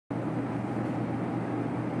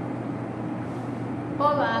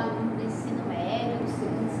Olá, aluno do ensino médio, do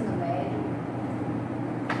segundo ensino médio.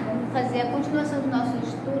 Vamos fazer a continuação do nosso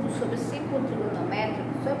estudo sobre o ciclo trigonométrico,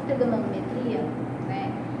 sobre trigonometria,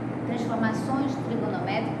 né? Transformações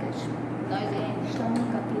trigonométricas. Nós ainda estamos no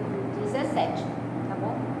capítulo 17, tá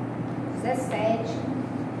bom? 17.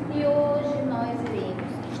 E hoje nós iremos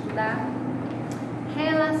estudar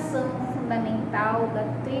relação fundamental da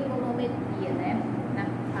trigonometria, né? Na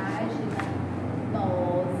página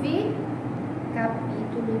 9,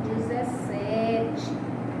 capítulo 17,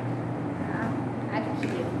 tá?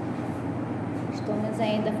 Aqui, estamos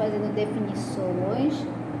ainda fazendo definições.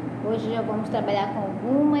 Hoje já vamos trabalhar com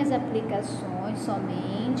algumas aplicações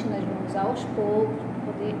somente, nós vamos aos poucos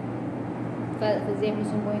para poder fazermos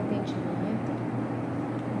um bom entendimento,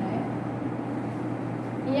 né?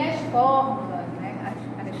 E as fórmulas, né?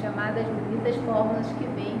 As chamadas bonitas fórmulas que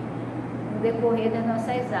vêm no decorrer das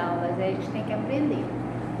nossas aulas, a gente tem que aprender.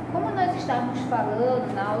 Como nós estávamos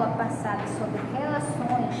falando na aula passada sobre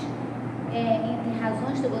relações entre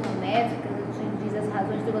razões trigonométricas, a gente diz as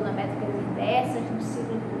razões trigonométricas inversas no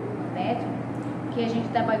ciclo trigonométrico, que a gente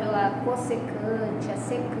trabalhou lá a cossecante, a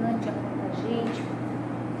secante, a cotangente,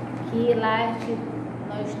 que lá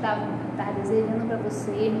nós estávamos desenhando para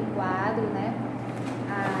vocês no quadro, né,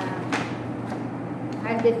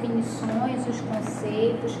 as definições, os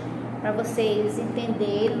conceitos, para vocês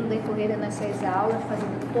entenderem no decorrer das nossas aulas,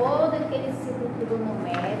 fazendo todo aquele ciclo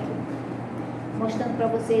trigonométrico, mostrando para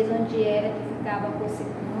vocês onde era que ficava a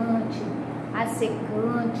cossecante, a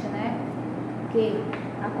secante, né? Porque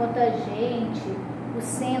a cotangente, o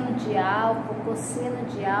seno de alfa, o cosseno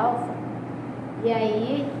de alfa, e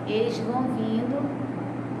aí eles vão vindo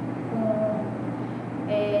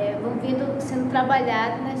sendo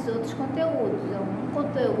trabalhados nos outros conteúdos. Um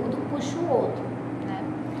conteúdo puxa o outro, né?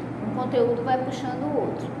 Um conteúdo vai puxando o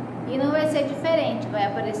outro. E não vai ser diferente, vai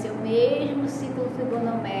aparecer o mesmo ciclo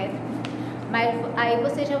trigonométrico, mas aí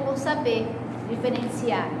vocês já vão saber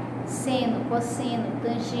diferenciar seno, cosseno,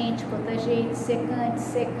 tangente, cotangente, secante,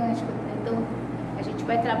 secante. Então a gente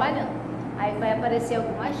vai trabalhando. Aí vai aparecer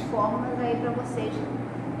algumas fórmulas aí para vocês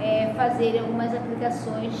fazerem algumas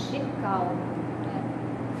aplicações de cálculo, né?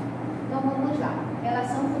 Então vamos lá.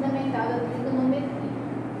 Relação fundamental da trigonometria.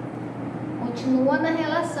 Continua na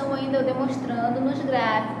relação ainda eu demonstrando nos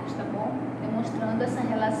gráficos, tá bom? Demonstrando essa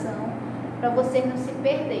relação para vocês não se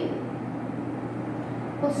perderem.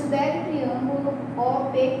 Considere o triângulo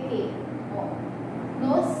OPQ,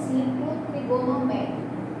 no ciclo trigonométrico.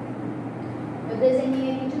 Eu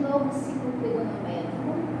desenhei aqui de novo o ciclo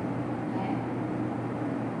trigonométrico, né?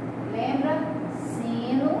 Lembra?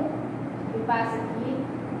 Seno, que passa aqui,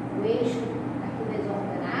 o eixo aqui das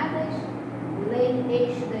ordenadas, o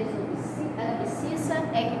eixo das abscissa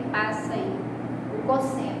é que passa aí, o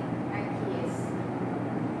cosseno, aqui esse.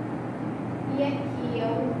 E aqui é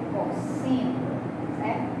o cosseno,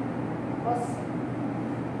 certo? Cosseno.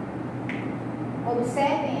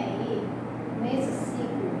 Observem aí, nesse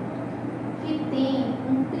ciclo, que tem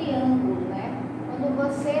um triângulo, né? Quando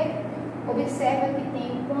você observa que tem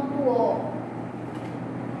o ponto O,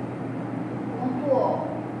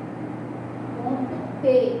 ponto P,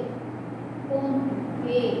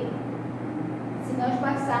 se nós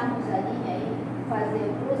passarmos a linha aí, fazer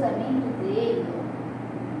o cruzamento dele,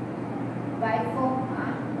 vai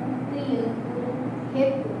formar um triângulo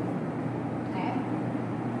redondo, né?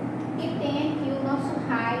 E tem aqui o nosso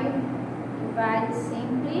raio, que vale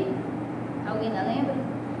sempre. Alguém ainda lembra?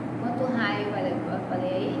 Quanto raio vale? Eu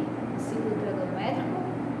falei aí, o ciclo trigonométrico?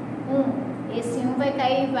 1. Esse 1 vai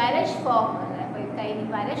cair em várias formas, né? Vai cair em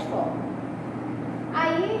várias formas.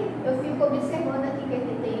 Aí eu fico observando aqui que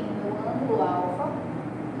aqui tem o meu ângulo alfa,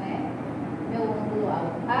 né? Meu ângulo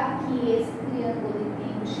alfa. Aqui esse triângulo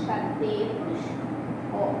tem os catetos,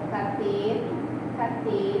 ó, cateto,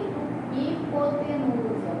 cateto e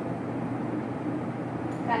hipotenusa.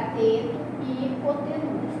 Cateto e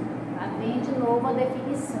hipotenusa. Tá? Vem de novo a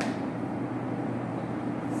definição.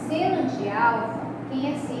 Seno de alfa,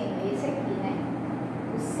 quem é seno? Esse aqui, né?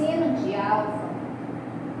 O seno de alfa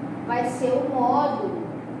vai ser o módulo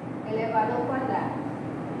elevado ao quadrado,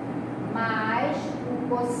 mais o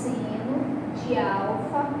cosseno de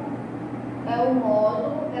alfa é o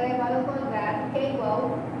módulo elevado ao quadrado, que é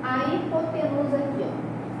igual a hipotenusa aqui, ó.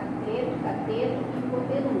 Cateto, cateto e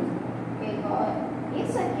hipotenusa, que é igual a...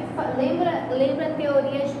 Isso aqui lembra a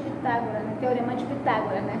teoria de Pitágoras, né? Teorema de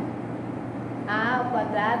Pitágoras, né? A ao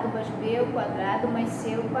quadrado mais B ao quadrado mais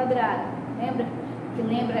C ao quadrado. Lembra? Que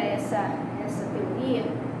lembra essa teoria?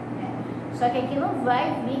 Só que aqui não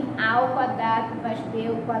vai vir A ao quadrado mais B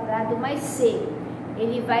ao quadrado mais C.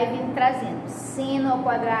 Ele vai vir trazendo seno ao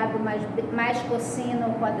quadrado mais cosseno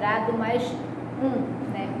ao quadrado mais 1,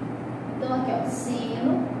 né? Então aqui, ó,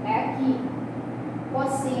 seno é aqui,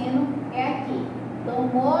 cosseno é aqui. Então o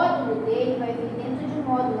módulo dele vai vir dentro de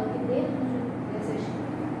módulo, aqui dentro dessas,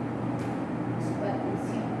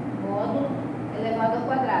 assim, módulo elevado ao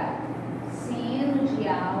quadrado. Seno de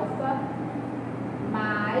alfa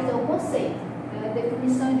mais, é o conceito, é a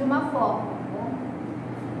definição de uma fórmula, tá bom?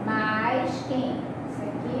 Mais quem? Isso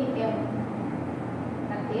aqui é um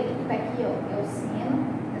cateto que está aqui, ó, é o seno,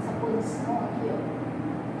 essa posição aqui, ó,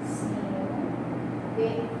 seno,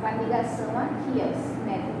 com a ligação aqui, ó,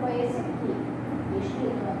 simétrico a esse aqui,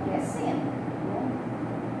 escrito aqui é seno, tá bom?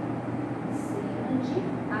 Seno de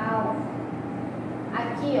alfa.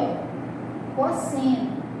 Aqui, ó,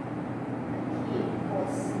 cosseno. Aqui,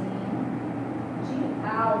 cosseno de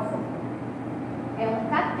alfa. É um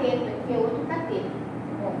cateto, aqui é outro cateto.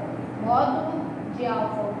 Bom, módulo de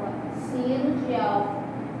alfa, seno de alfa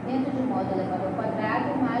dentro de módulo elevado ao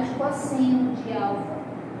quadrado, mais cosseno de alfa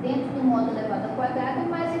dentro do módulo elevado ao quadrado,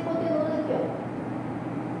 mais hipotenusa aqui,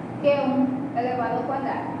 ó, que é 1 elevado ao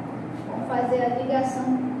quadrado. Vamos fazer a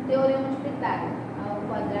ligação teorema de Pitágoras. A ao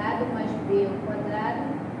quadrado mais b ao quadrado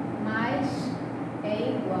mais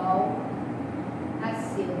é igual a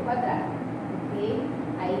c ao quadrado. Ok?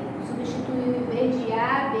 Aí substituiu em vez de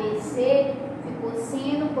a, b e c, ficou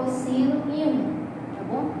seno, cosseno e 1. Tá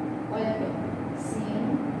bom? Olha aqui, ó.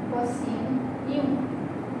 Seno, cosseno e 1.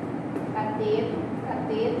 Cateto,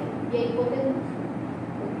 cateto e a hipotenusa.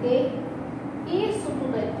 Ok? Isso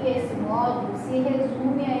tudo aqui, esse módulo, se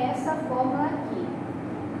resume a essa fórmula aqui.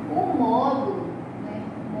 O módulo, né,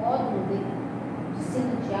 o módulo de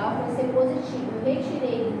seno de alfa vai ser positivo. Eu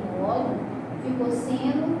retirei do módulo, ficou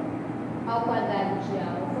seno ao quadrado de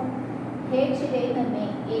alfa. Retirei também,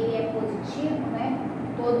 ele é positivo, né?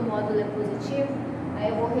 Todo módulo é positivo. Aí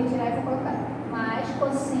eu vou retirar e vou colocar mais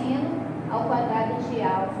cosseno ao quadrado de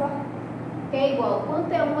alfa, que é igual.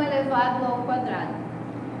 Quanto é 1 elevado ao quadrado?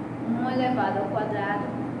 1 elevado ao quadrado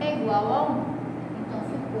é igual a 1. Então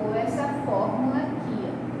ficou essa fórmula aqui,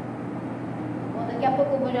 ó. Bom, daqui a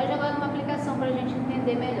pouco eu vou já jogar numa aplicação para a gente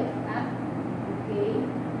entender melhor, tá? Ok?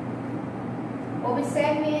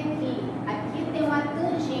 Observem aqui. Aqui tem uma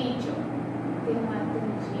tangente, ó. Tem uma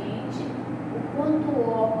tangente. O ponto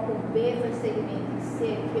O com B foi segmento em C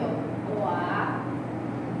aqui, ó. OA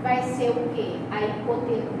vai ser o quê? A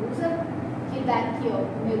hipotenusa, que dá aqui, ó,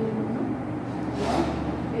 número 1.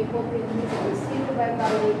 A hipotenusa sempre vai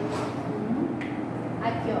valer 1.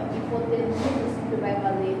 Aqui, ó, hipotenusa sempre vai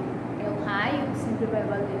valer, é o raio, sempre vai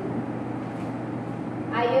valer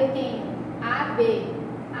 1. Aí eu tenho AB,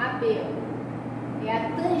 ó, é a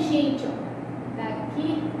tangente, ó, daqui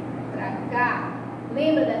pra cá.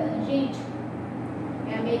 Lembra da tangente?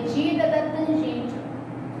 É a medida da tangente, ó.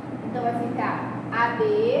 Então vai ficar AB,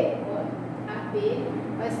 ó, AB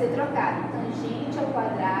vai ser trocado. Tangente ao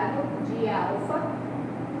quadrado de alfa,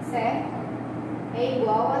 certo? É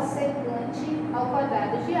igual a secante ao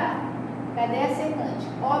quadrado de A. Cadê a secante?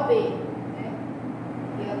 OB, né?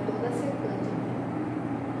 Que é toda a secante aqui.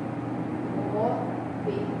 OB.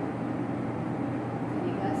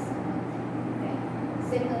 Ligação aqui, né?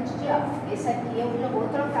 Secante de alfa. Esse aqui eu já vou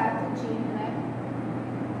trocar tudinho, né?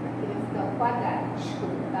 Aqui vai ficar o quadrado,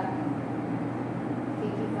 desculpa, tá? Que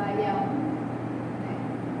equivale a 1, né?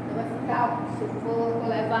 Então vai ficar, se eu for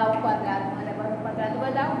levar ao quadrado, o quadrado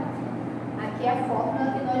vai dar 1. Aqui é a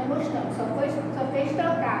fórmula que nós mostramos. Só fez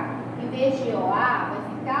trocar. Em vez de OA, vai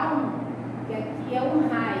ficar 1. Que aqui é um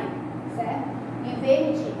raio, certo? Em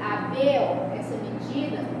vez de AB, ó, essa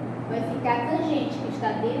medida, vai ficar a tangente, que está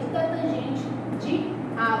dentro da tangente de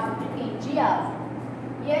alfa. De quem? De alfa.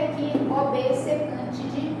 E aqui, OB secante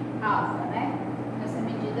de alfa, né? Essa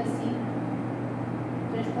medida assim,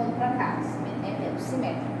 transpondo para cá. É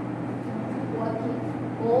simétrico. Ficou aqui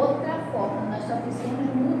outra fórmula. Nós só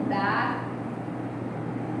precisamos mudar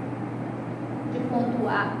de ponto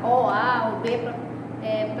A, OA, ou B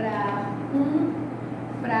para 1,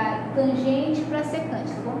 para tangente, para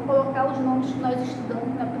secante. Então, vamos colocar os nomes que nós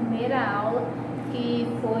estudamos na primeira aula, que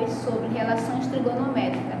foi sobre relações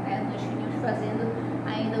trigonométricas, né? Nós vinhamos fazendo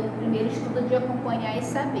ainda o primeiro estudo de acompanhar e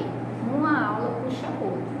saber. Uma aula puxa a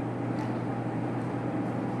outra.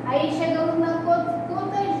 Aí chegamos na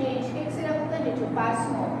cotangente. O que seria a cotangente? Eu passo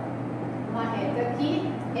uma reta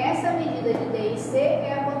aqui. Essa medida de D e C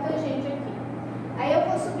é a cotangente aqui. Aí eu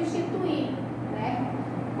vou substituir, né?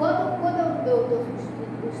 Quando eu estou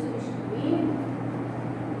substituindo,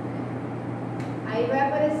 aí vai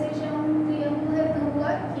aparecer já um triângulo retângulo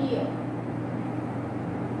aqui, ó.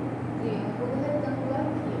 Triângulo retângulo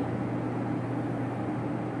aqui, ó.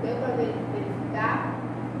 Deu para verificar,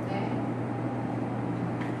 né?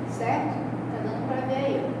 Certo? Tá dando para ver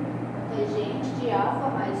aí, ó. tangente de alfa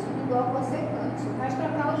mais 1 igual a cossecante. Você faz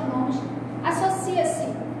trocar os nomes, associa-se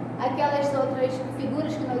àquelas outras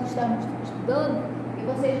figuras que nós estamos estudando e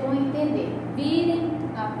vocês vão entender. Virem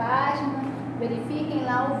a página, verifiquem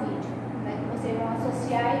lá o vídeo, né, que vocês vão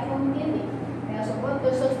associar e vão entender.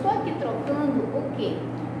 Eu só estou aqui trocando o quê?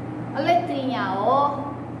 A letrinha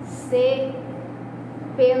O, C,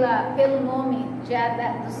 pelo nome já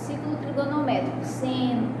do ciclo trigonométrico,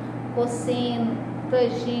 seno, cosseno,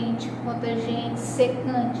 tangente, cotangente,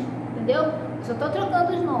 secante, entendeu? Eu só estou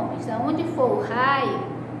trocando os nomes. Onde for o raio,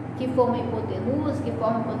 que forma a hipotenusa,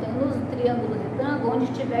 o triângulo, retângulo, onde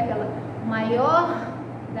tiver aquela maior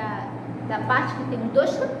da parte que tem os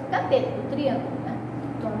dois catetos do triângulo, né?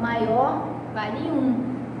 Então, maior vale 1,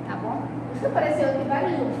 tá bom? Isso apareceu aqui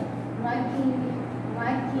vale 1. No aqui,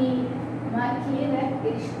 né?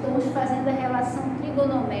 Estamos fazendo a relação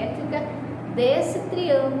trigonométrica desse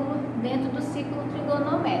triângulo dentro do ciclo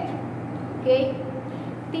trigonométrico, ok?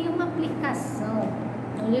 Tem uma aplicação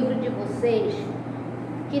no livro de vocês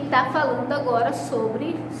que está falando agora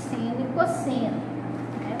sobre seno e cosseno,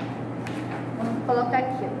 né? Vamos colocar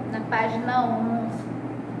aqui, ó, na página 11,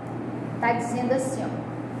 está dizendo assim, ó,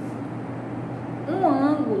 um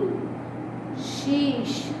ângulo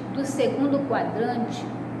X do segundo quadrante,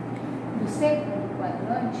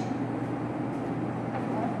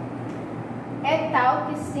 é tal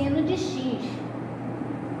que seno de X,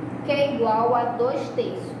 que é igual a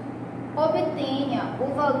 2/3. Obtenha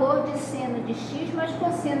o valor de seno de X mais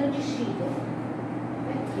cosseno de X.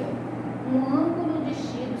 Aqui, ó. Um ângulo de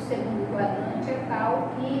X do segundo quadrante é tal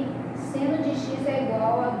que seno de X é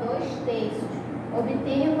igual a 2/3.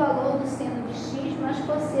 Obtenha o valor do seno de X mais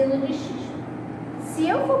cosseno de X. Se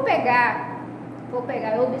eu for pegar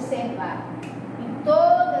e observar em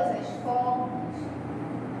todas as fórmulas,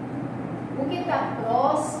 o que está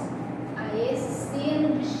próximo a esse seno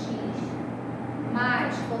de X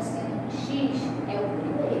mais cosseno de X é o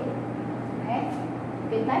primeiro, né?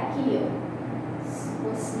 Porque está aqui, ó,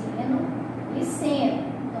 cosseno e seno.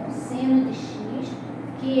 Então, seno de X,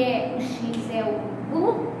 que é o X é o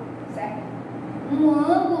ângulo, certo? Um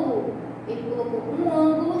ângulo, ele colocou um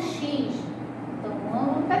ângulo X. Então, o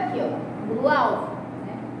ângulo está aqui, ó. Ângulo alfa,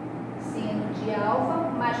 né? Seno de alfa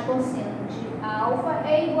mais cosseno de alfa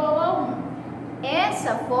é igual a 1.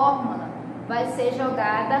 Essa fórmula vai ser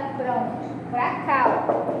jogada para onde? Para cá, ó,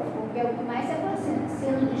 porque é o que mais se aproxima.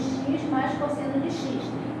 Seno de x mais cosseno de x.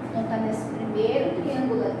 Então, está nesse primeiro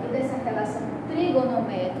triângulo aqui, dessa relação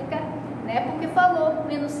trigonométrica, né? Porque falou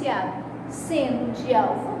no enunciado seno de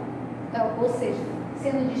alfa, ou seja,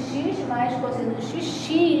 seno de x mais cosseno de x.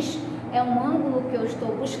 X é um ângulo que eu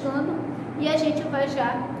estou buscando e a gente vai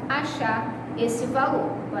já achar esse valor.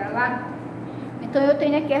 Bora lá? Então, eu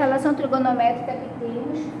tenho aqui a relação trigonométrica que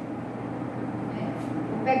temos, né?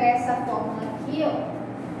 Vou pegar essa fórmula aqui, ó.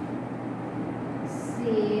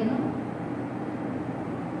 Seno.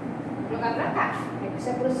 Vou jogar para cá, é que se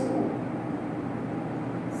aproximou.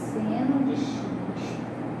 Seno de x,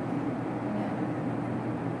 né,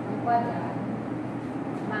 ao quadrado,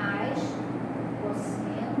 mais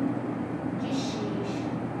cosseno de x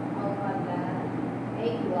ao quadrado é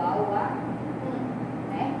igual a 1,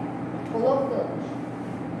 né? Colocamos.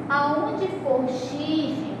 Aonde for x,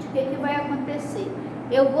 gente, o que vai acontecer?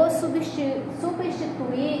 Eu vou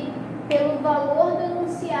substituir pelo valor do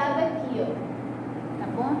enunciado aqui, ó. Tá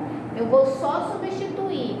bom? Eu vou só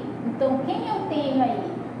substituir. Então, quem eu tenho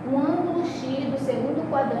aí? O ângulo x do segundo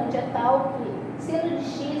quadrante é tal que seno de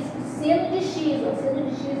x, ó, seno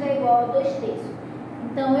de x é igual a 2/3.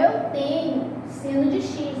 Então, eu tenho seno de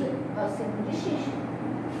x, ó, seno de x.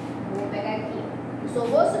 Vou pegar aqui. Eu só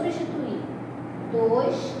vou substituir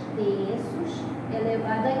 2/3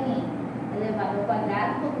 elevado a quem? Elevado ao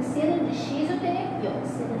quadrado, porque seno de x eu tenho aqui, ó.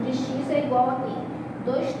 Seno de x é igual a quem?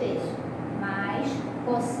 2/3 mais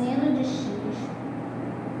cosseno de x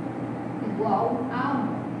igual a 1,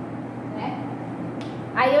 né?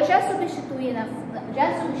 Aí eu já substituí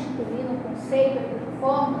no conceito aqui de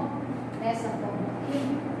fórmula, nessa fórmula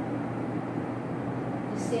aqui,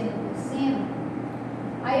 de seno e cosseno.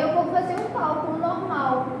 Aí eu vou fazer um cálculo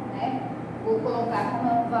normal, né? Vou colocar como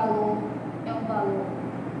é um valor,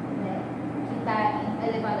 né, que está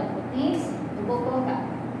elevado à potência. Eu vou colocar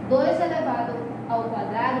 2 elevado ao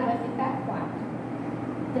quadrado vai ficar 4.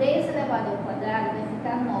 3 elevado ao quadrado vai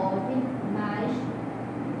ficar 9 mais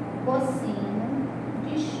cosseno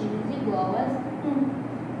de x igual a 1.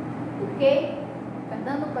 Ok? Tá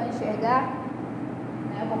dando para enxergar?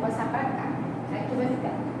 Eu vou passar para cá. Aqui vai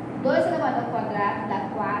ficar 2 elevado ao quadrado dá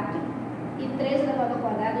 4 e 3 elevado ao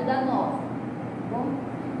quadrado dá 9. Tá bom?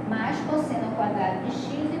 Mais cosseno ao quadrado de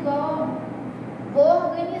x igual a 1. Vou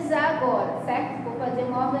organizar agora, certo? Vou fazer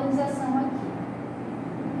uma organização aqui.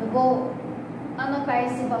 Eu vou anotar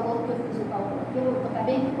esse valor que eu fiz o cálculo aqui, eu vou botar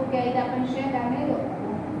bem aqui porque aí dá para enxergar melhor. Tá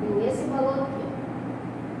bom? Deu esse valor aqui.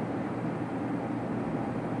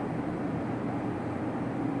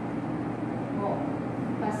 Bom,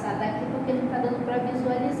 vou passar daqui porque não está dando para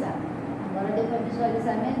visualizar. Agora deu para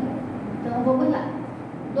visualizar melhor. Então vamos lá.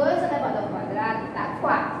 2 elevado ao quadrado dá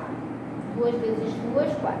 4. 2 vezes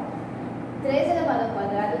 2, 4. 3 elevado ao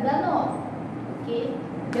quadrado dá 9. Ok?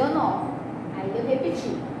 Deu 9. Aí eu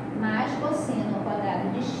repeti. Mais cosseno ao quadrado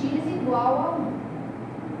de x igual a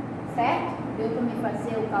 1. Certo? Deu para me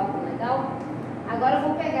fazer o cálculo legal? Agora eu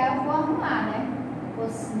vou pegar, eu vou arrumar, né?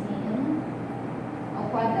 Cosseno ao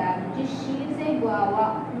quadrado de x é igual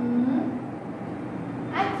a 1.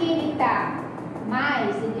 Aqui ele está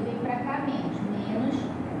mais, ele vem para cá menos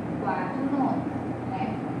 4 nono,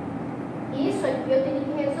 né? Isso aqui eu tenho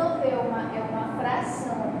que resolver, é uma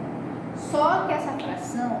fração. Só que essa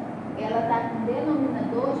fração, ela está com um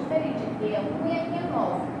denominador diferente. Aqui é 1 e aqui é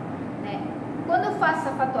 9, né? Quando eu faço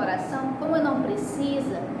a fatoração, como eu não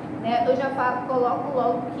precisa, né, eu já coloco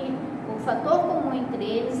logo que o fator comum entre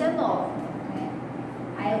eles é 9, né?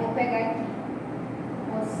 Aí eu vou pegar aqui,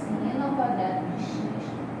 cosseno ao quadrado de x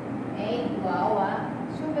é igual a,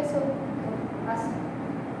 deixa eu ver se eu faço,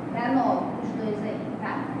 dá 9, os dois aí,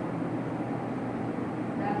 tá?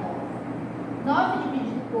 Dá 9. 9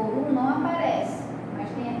 dividido por 1 não aparece, mas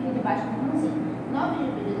tem aqui debaixo um 1zinho. 9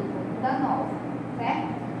 dividido por 1 dá 9, certo?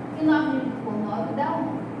 E 9 dividido por 9 dá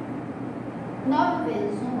 1. 9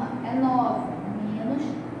 vezes 1 é 9, menos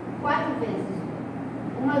 4 vezes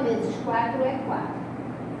 1. 1 vezes 4 é 4.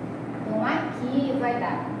 Então aqui vai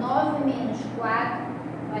dar 9 menos 4,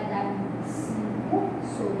 vai dar 5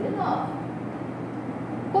 sobre 9.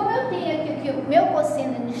 Como eu tenho aqui que o meu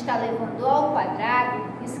cosseno está levando ao quadrado,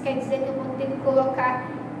 isso quer dizer que eu vou ter que colocar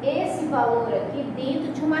esse valor aqui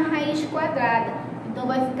dentro de uma raiz quadrada. Então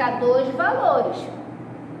vai ficar 2 valores.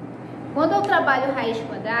 Quando eu trabalho raiz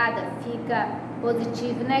quadrada, fica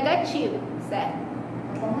positivo e negativo, certo?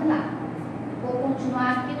 Então vamos lá. Vou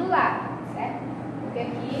continuar aqui do lado, certo? Porque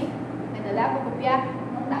aqui, ainda dá para copiar?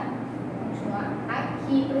 Não dá. Vou continuar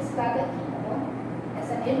aqui para esse lado aqui, tá bom?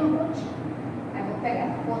 Essa mesma pontinha. Aí vou pegar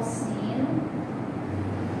cosseno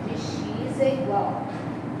de x é igual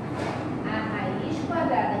a raiz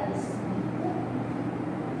quadrada de 5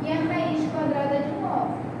 e a raiz quadrada de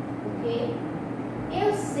 9. Porque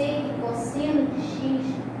eu sei que cosseno de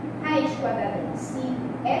x, raiz quadrada de 5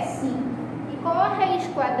 é 5. E qual a raiz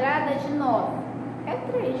quadrada de 9? É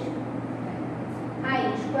 3.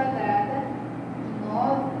 Raiz quadrada de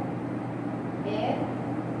 9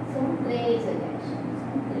 são 3, aliás.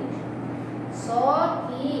 São 3. Só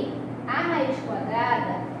que a raiz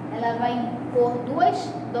quadrada, ela vai impor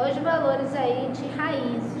dois valores aí de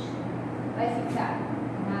raízes. Vai ficar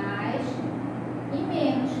mais e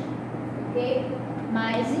menos, ok?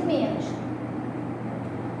 Mais e menos.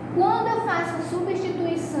 Quando eu faço a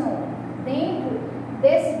substituição dentro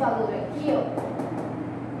desse valor aqui, ó,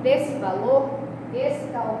 desse valor, desse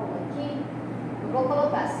cálculo aqui, eu vou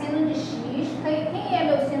colocar seno de x. Quem é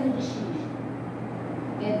meu seno de x?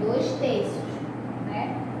 É 2/3,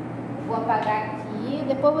 né? Eu vou apagar aqui,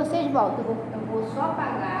 depois vocês voltam. Eu vou só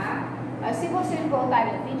apagar, mas se vocês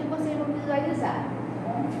voltarem o vídeo, vocês vão visualizar, tá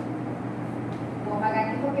bom? Vou apagar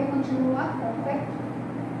aqui porque continua a conta aqui.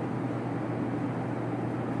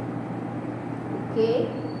 Ok?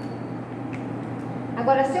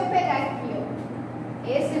 Agora, se eu pegar aqui, ó,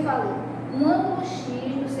 esse valor, um ângulo x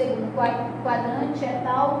do segundo quadrante é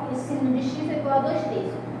tal que seno de x é igual a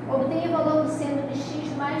 2/3. Obtenha o valor do seno de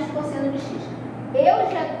x mais cosseno de x.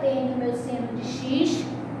 Eu já tenho meu seno de x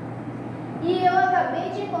e eu acabei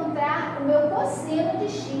de encontrar o meu cosseno de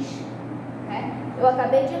x, né? Eu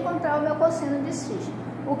acabei de encontrar o meu cosseno de x.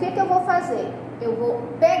 O que eu vou fazer? Eu vou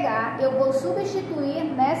pegar, eu vou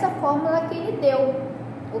substituir nessa fórmula que ele deu,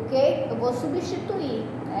 ok? Eu vou substituir,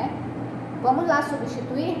 né? Vamos lá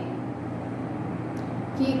substituir?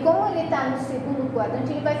 Que como ele está no segundo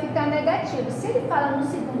quadrante, ele vai ficar negativo. Se ele fala no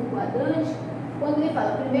segundo quadrante, quando ele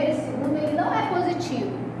fala primeiro e segundo, ele não é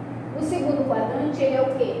positivo. O segundo quadrante, ele é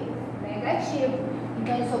o quê? Negativo.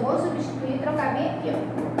 Então, eu só vou substituir e trocar bem aqui, ó.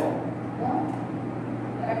 Bom,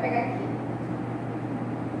 agora pegar aqui.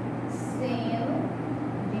 Seno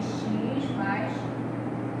de x mais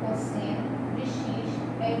cosseno de x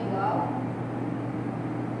é igual.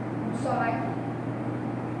 Vamos somar aqui.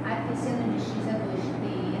 Aqui seno de x é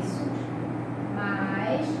 2/3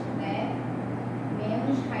 mais, né,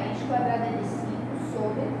 menos raiz quadrada de 5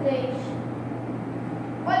 sobre 3.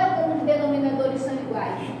 Olha como os denominadores são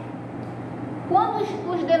iguais. Quando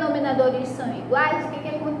os denominadores são iguais, o que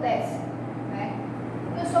acontece? Né?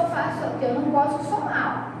 Eu só faço aqui, eu não posso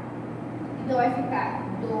somar. Então vai ficar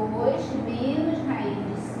 2 menos raiz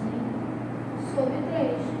de 5 sobre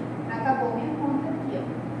 3. Acabou minha conta aqui,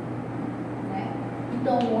 ó. Né?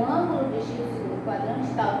 Então o ângulo de x do quadrante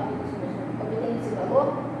tal que obtém esse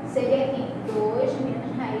valor seria aqui 2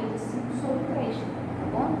 menos raiz de 5 sobre 3.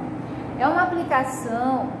 Tá bom? É uma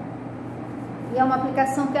aplicação, e é uma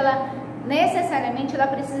aplicação que ela necessariamente ela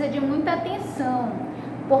precisa de muita atenção,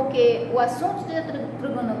 porque o assunto de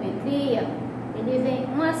trigonometria, ele vem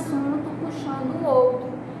um assunto puxando o outro,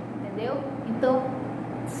 entendeu? Então,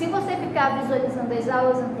 se você ficar visualizando as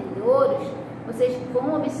aulas anteriores, vocês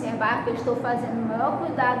vão observar que eu estou fazendo o maior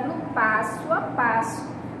cuidado no passo a passo,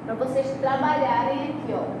 para vocês trabalharem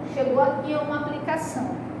aqui, ó. Chegou aqui uma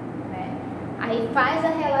aplicação, né? Aí faz a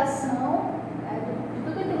relação, né, de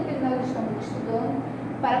tudo aquilo que nós estamos estudando,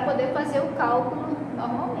 para poder fazer o cálculo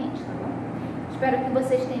normalmente, tá bom? Espero que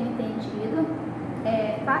vocês tenham entendido.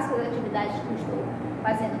 Façam as atividades que eu estou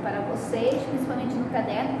fazendo para vocês, principalmente no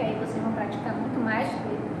caderno, que aí vocês vão praticar muito mais,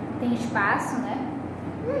 porque tem espaço, né?